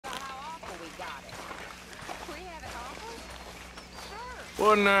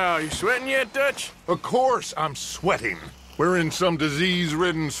Well, now, you sweating yet, Dutch? Of course I'm sweating. We're in some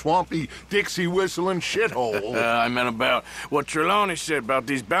disease-ridden, swampy, Dixie-whistling shithole. I meant about what Trelawney said about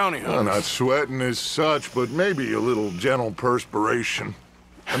these bounty Well, hunters. not sweating as such, but maybe a little gentle perspiration.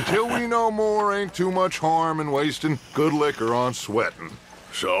 Until we know more, ain't too much harm in wasting good liquor on sweating.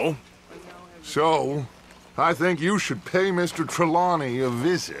 So? So, I think you should pay Mr. Trelawney a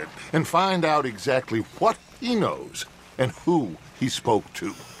visit and find out exactly what he knows and who he spoke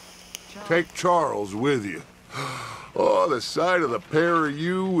to. Take Charles with you. Oh, the sight of the pair of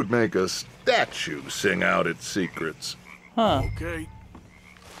you would make a statue sing out its secrets. Huh. Okay.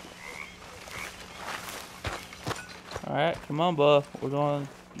 Alright, come on, Buff. We're going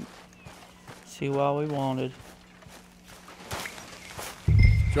to see what we wanted.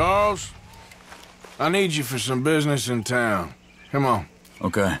 Charles, I need you for some business in town. Come on.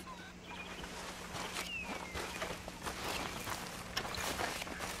 Okay.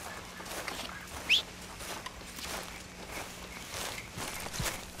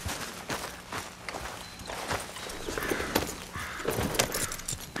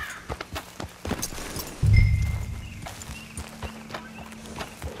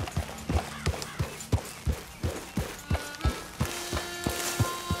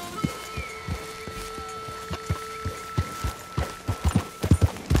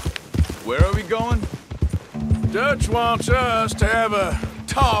 Where are we going? Dutch wants us to have a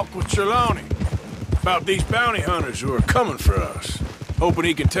talk with Trelawney about these bounty hunters who are coming for us. Hoping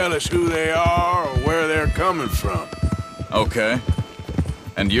he can tell us who they are or where they're coming from. Okay.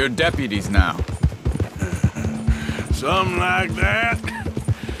 And you're deputies now. Something like that.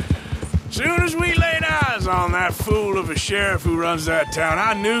 Soon as we laid eyes on that fool of a sheriff who runs that town,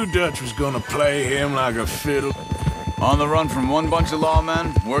 I knew Dutch was gonna play him like a fiddle. On the run from one bunch of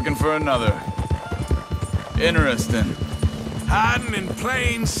lawmen, working for another. Interesting. Hiding in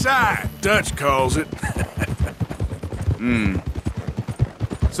plain sight, Dutch calls it.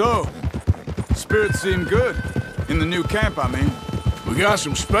 So, spirits seem good. In the new camp, I mean. We got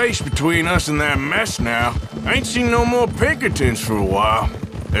some space between us and that mess now. I ain't seen no more Pinkertons for a while.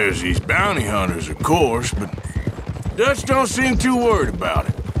 There's these bounty hunters, of course, but Dutch don't seem too worried about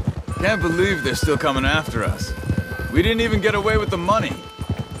it. Can't believe they're still coming after us. We didn't even get away with the money.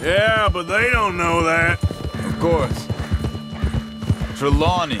 Yeah, but they don't know that. Of course.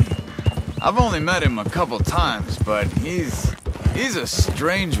 Trelawney. I've only met him a couple times, but he's a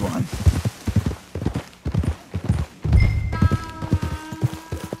strange one.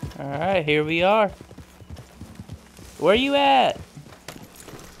 Alright, here we are. Where you at?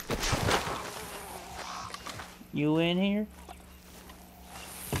 You in here?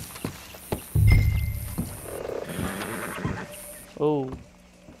 Oh.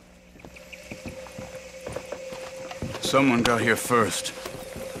 Someone got here first.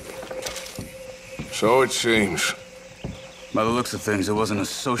 So it seems. By the looks of things, it wasn't a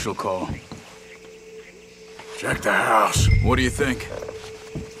social call. Check the house. What do you think?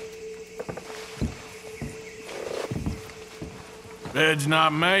 Bed's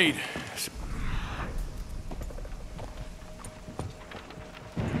not made.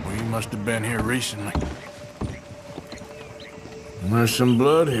 We must have been here recently. There's some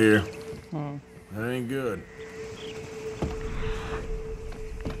blood here. That ain't good.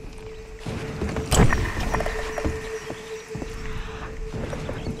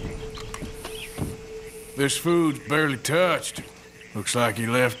 This food's barely touched. Looks like he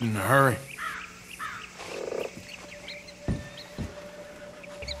left in a hurry.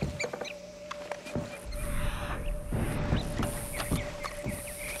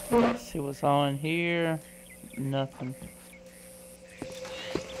 Let's see what's on here. Nothing.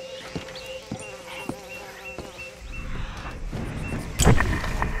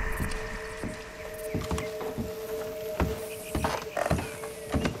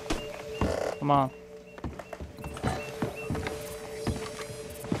 Come on.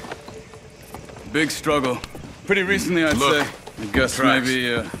 Big struggle. Pretty recently, I'd Look, say. I guess tracks.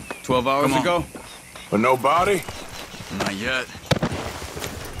 maybe 12 hours Come on. ago. But no body? Not yet.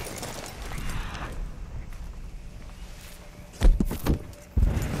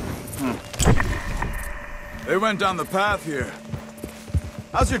 They went down the path here.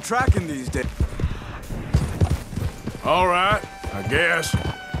 How's your tracking these days? All right, I guess.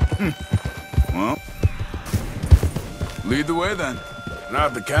 Well, lead the way then.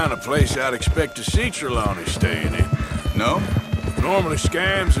 Not the kind of place I'd expect to see Trelawney staying in. No? Normally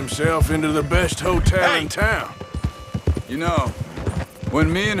scams himself into the best hotel in town. You know,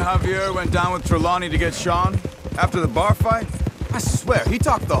 when me and Javier went down with Trelawney to get Sean, after the bar fight, I swear, he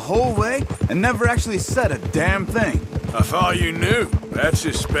talked the whole way and never actually said a damn thing. I thought you knew. That's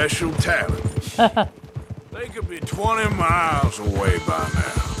his special talent. They could be 20 miles away by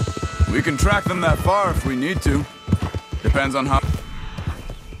now. We can track them that far if we need to. Depends on how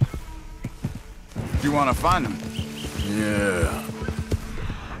you want to find them. Yeah.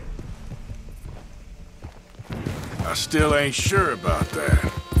 I still ain't sure about that.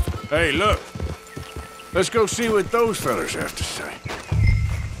 Hey, look. Let's go see what those fellas have to say.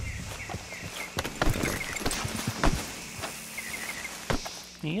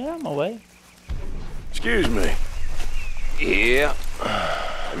 Yeah, I'm away. Excuse me. Yeah.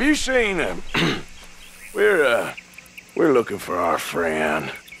 Have you seen him? We're looking for our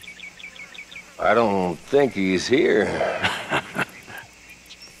friend. I don't think he's here.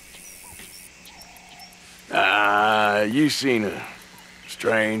 You seen a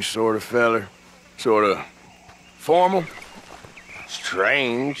strange sort of feller? Sort of formal?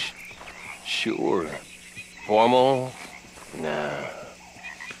 Strange? Sure. Formal? Nah.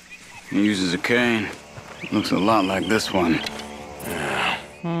 He uses a cane. Looks a lot like this one.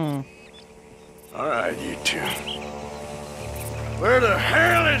 All right, you two. Where the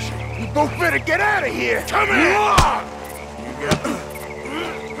hell is he? You both better get out of here. Come here.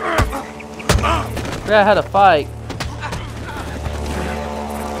 I had a fight.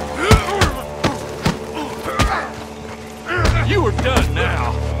 You are done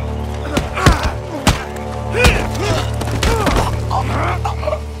now.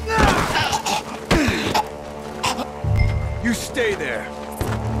 You stay there.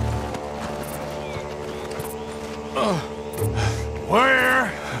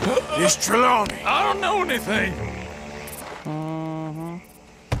 Where is Trelawney? I don't know anything.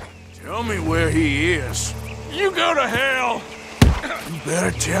 Tell me where he is. You go to hell. You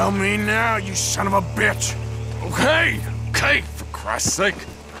better tell me now, you son of a bitch. Okay, for Christ's sake.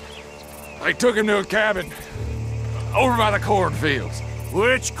 They took him to a cabin over by the cornfields.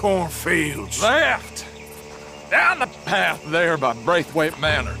 Which cornfields? Left. Down the path there by Braithwaite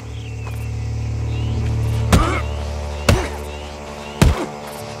Manor.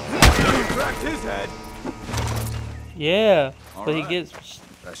 Cracked his head. Yeah, but he right. gets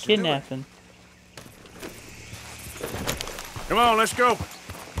That should do it. kidnapping. Come on, let's go.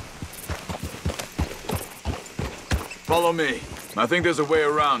 Follow me. I think there's a way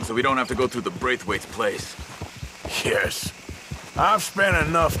around so we don't have to go through the Braithwaite's place. Yes. I've spent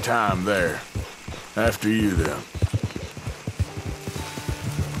enough time there. After you, then.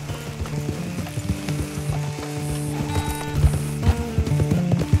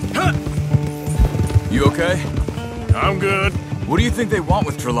 You okay? I'm good. What do you think they want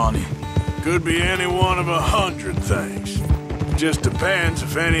with Trelawney? Could be any one of 100 things. Just depends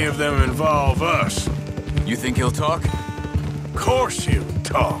if any of them involve us. You think he'll talk? Of course he'll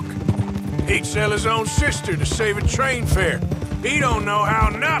talk. He'd sell his own sister to save a train fare. He don't know how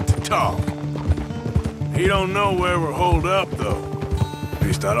not to talk. He don't know where we're holed up, though. At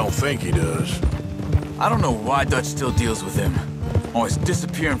least I don't think he does. I don't know why Dutch still deals with him. Always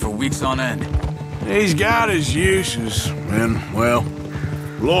disappearing for weeks on end. He's got his uses, and, well,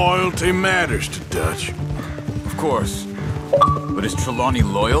 loyalty matters to Dutch. Of course. But is Trelawney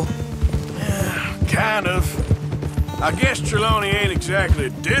loyal? Kind of. I guess Trelawney ain't exactly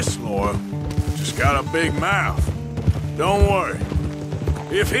disloyal. Just got a big mouth. Don't worry.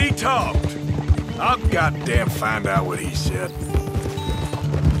 If he talked, I'll goddamn find out what he said.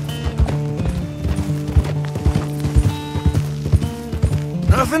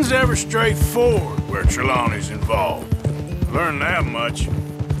 Nothing's ever straightforward where Trelawney's involved. Learned that much.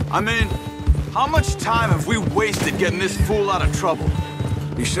 I mean, how much time have we wasted getting this fool out of trouble?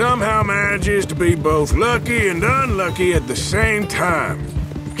 He somehow manages to be both lucky and unlucky at the same time.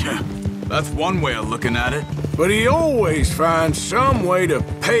 That's one way of looking at it. But he always finds some way to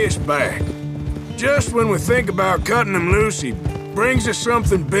pay us back. Just when we think about cutting him loose, he brings us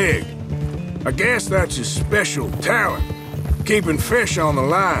something big. I guess that's his special talent, keeping fish on the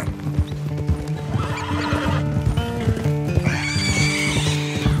line.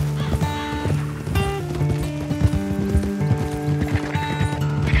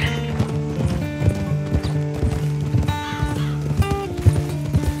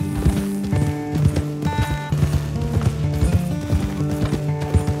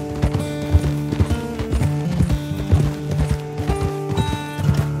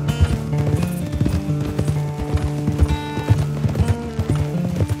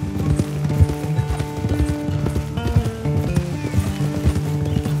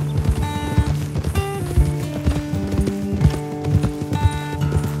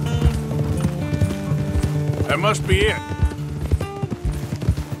 That must be it.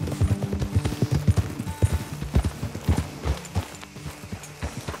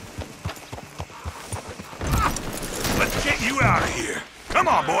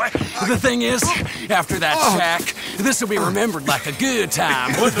 Come on, boy. The thing is, after that shack, this will be remembered like a good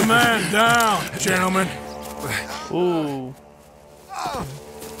time. Put the man down, gentlemen. Ooh.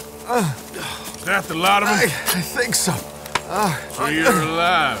 Is that the lot of them? I think so. So you're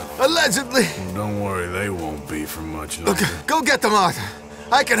alive. Allegedly. Well, don't worry, they won't be for much longer. Look, go get them, Arthur.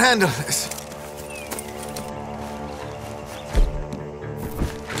 I can handle this.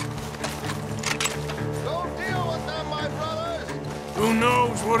 Don't deal with them, my brothers! Who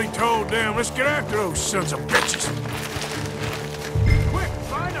knows what he told them? Let's get after those sons of bitches. Quick,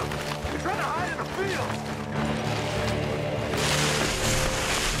 find them! They're trying to hide in the field.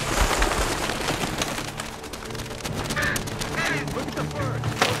 Look at the birds.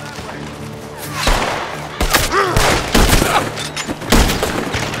 Go that way.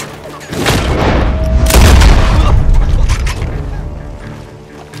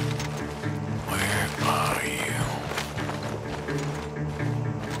 Where are you?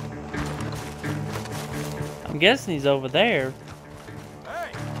 I'm guessing he's over there.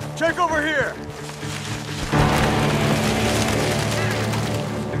 Hey, check over here.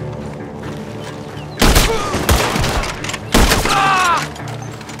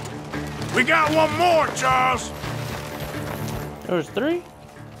 We got one more, Charles. There was 3?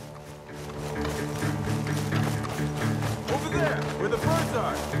 Over there, where the birds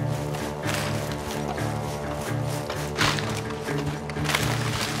are.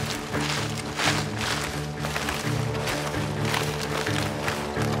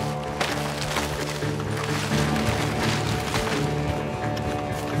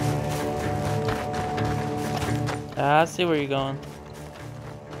 I see where you're going.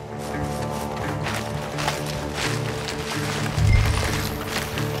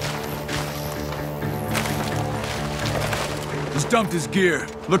 He's dumped his gear.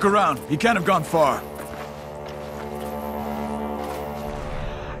 Look around. He can't have gone far.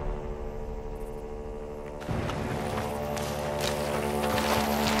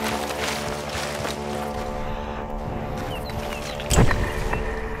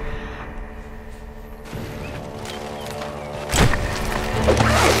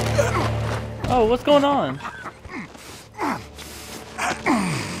 Oh, what's going on?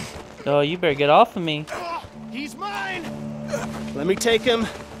 Oh, you better get off of me. He's mine! Let me take him.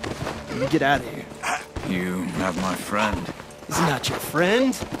 You get out of here. You have my friend. He's not your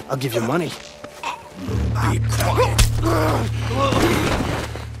friend. I'll give you money. Be quiet.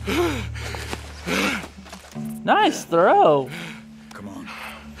 Nice throw. Come on.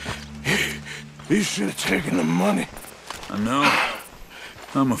 You should have taken the money. I know.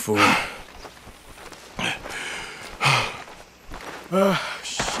 I'm a fool.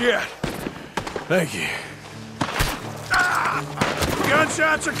 Shit. Thank you.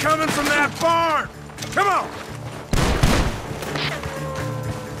 Gunshots are coming from that barn. Come on.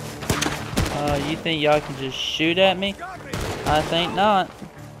 You think y'all can just shoot at me? I think not.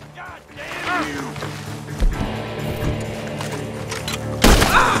 God damn you.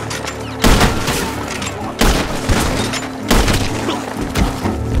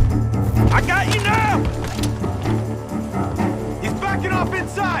 I got you now. He's backing off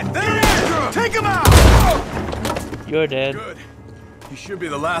inside. There he is. Take him out. You're dead. Good. He should be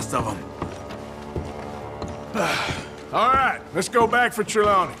the last of them. All right, let's go back for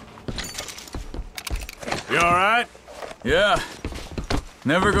Trelawney. You all right? Yeah.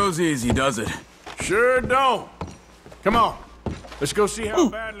 Never goes easy, does it? Sure don't. Come on. Let's go see how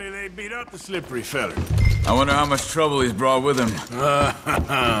badly they beat up the slippery feller. I wonder how much trouble he's brought with him.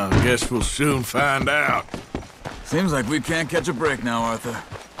 Guess we'll soon find out. Seems like we can't catch a break now, Arthur.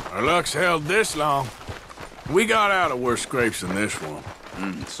 Our luck's held this long. We got out of worse scrapes than this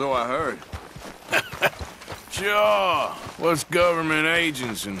one. So I heard. Sure. What's government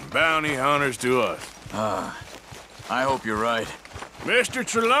agents and bounty hunters to us? I hope you're right. Mr.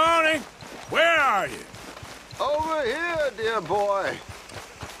 Trelawney, where are you? Over here, dear boy.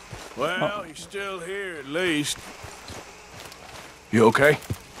 Well, you're still here at least. You okay?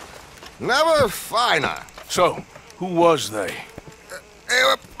 Never finer. So, who was they? They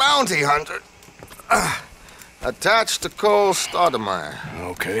were bounty hunters. Attached to Cole Stoudemire.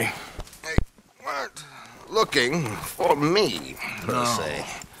 Okay. They weren't looking for me, per se.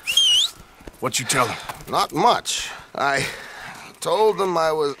 What you tell them? Not much. I told them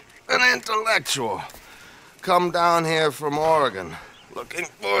I was an intellectual. Come down here from Oregon, looking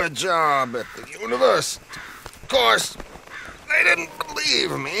for a job at the university. Of course, they didn't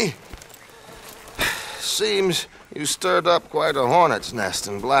believe me. Seems you stirred up quite a hornet's nest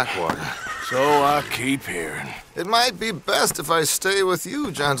in Blackwater. So I keep hearing. It might be best if I stay with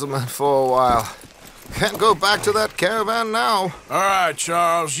you, gentlemen, for a while. Can't go back to that caravan now. All right,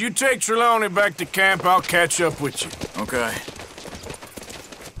 Charles. You take Trelawney back to camp. I'll catch up with you. Okay.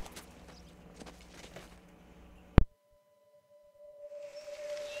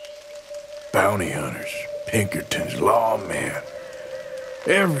 Bounty hunters, Pinkerton's lawmen.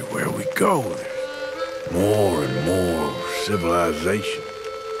 Everywhere we go, there's more and more civilization.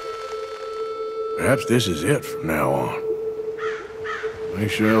 Perhaps this is it from now on. We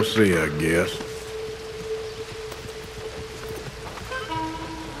shall see, I guess.